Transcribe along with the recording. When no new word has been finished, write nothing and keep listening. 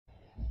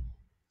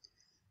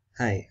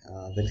Hi,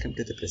 welcome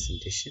to the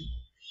presentation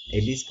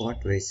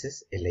ELISPOT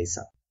versus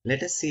ELISA.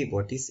 Let us see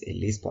what is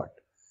ELISPOT.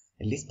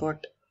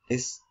 ELISPOT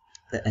is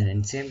an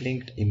enzyme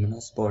linked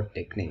immunospot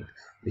technique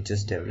which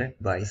was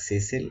developed by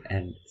Cecil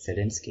and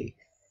Czerkinskdy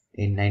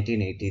in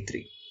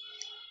 1983.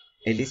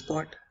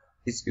 ELISPOT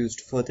is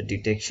used for the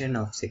detection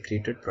of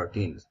secreted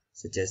proteins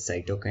such as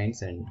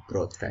cytokines and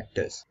growth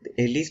factors. The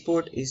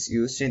ELISPOT is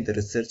used in the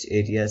research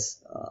areas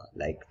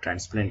like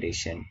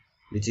transplantation,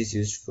 which is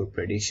used for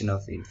prediction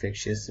of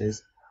infectious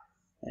risk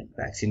and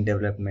vaccine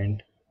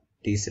development,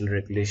 T-cell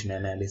regulation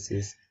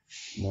analysis,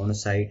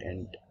 monocyte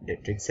and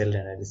dendritic cell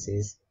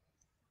analysis,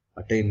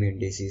 autoimmune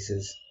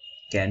diseases,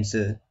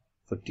 cancer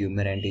for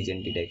tumor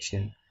antigen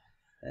detection,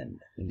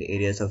 and in the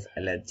areas of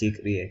allergic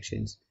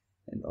reactions,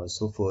 and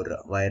also for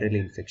viral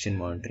infection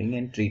monitoring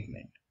and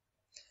treatment.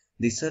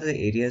 These are the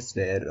areas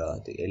where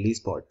the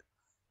ELISPOT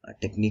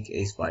technique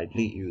is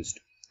widely used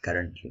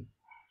currently.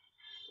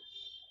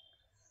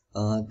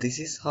 This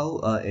is how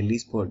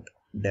ELISPOT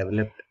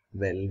developed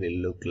will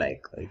look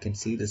like. You can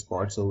see the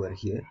spots over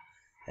here,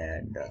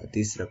 and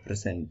these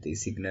represent the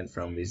signal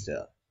from which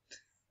the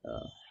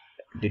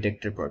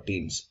detected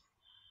proteins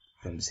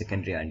from the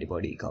secondary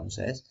antibody comes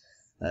as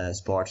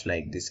spots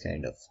like this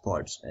kind of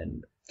spots,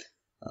 and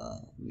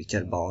which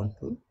are bound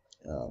to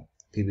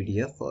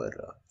PVDF or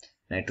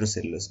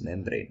nitrocellulose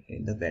membrane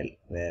in the well,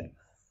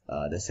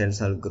 where the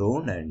cells are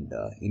grown and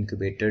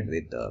incubated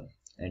with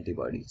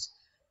antibodies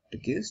to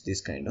give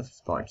this kind of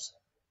spots.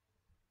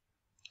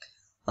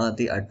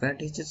 The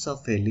advantages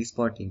of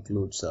ELISPOT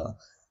includes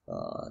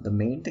the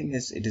main thing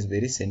is it is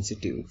very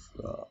sensitive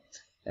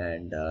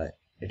and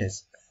it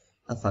has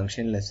a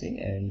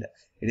functionality and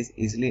it is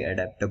easily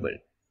adaptable.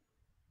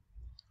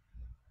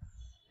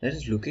 Let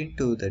us look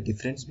into the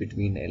difference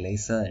between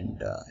ELISA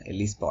and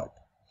ELISPOT.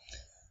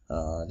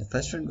 The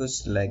first one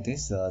goes like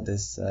this.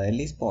 This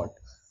ELISPOT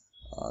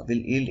will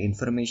yield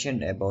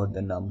information about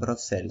the number of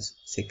cells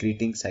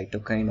secreting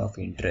cytokine of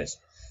interest,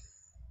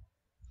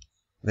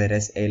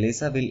 whereas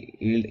ELISA will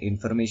yield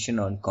information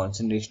on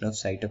concentration of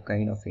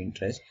cytokine of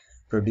interest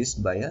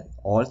produced by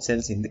all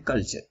cells in the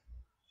culture.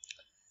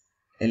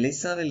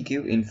 ELISA will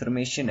give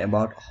information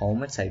about how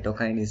much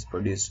cytokine is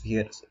produced.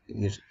 Here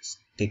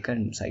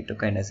taken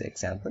cytokine as an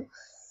example.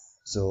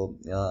 So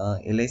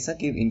ELISA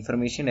give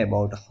information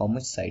about how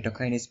much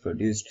cytokine is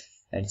produced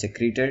and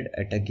secreted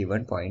at a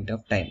given point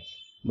of time,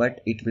 but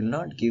it will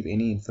not give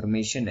any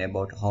information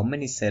about how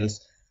many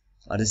cells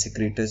are the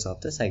secretors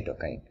of the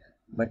cytokine.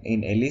 But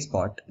in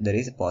ELISPOT, there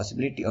is a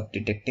possibility of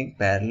detecting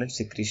parallel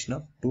secretion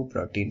of two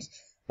proteins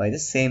by the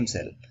same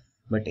cell.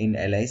 But in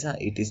ELISA,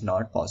 it is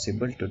not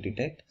possible to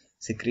detect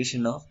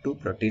secretion of two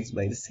proteins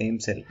by the same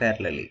cell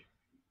parallelly.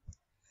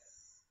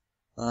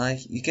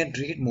 You can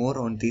read more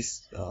on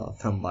this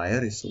from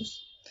bioresource.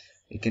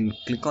 You can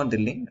click on the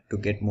link to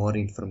get more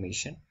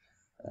information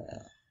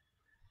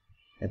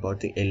about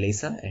the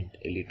ELISA and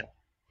ELISPOT.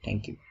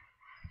 Thank you.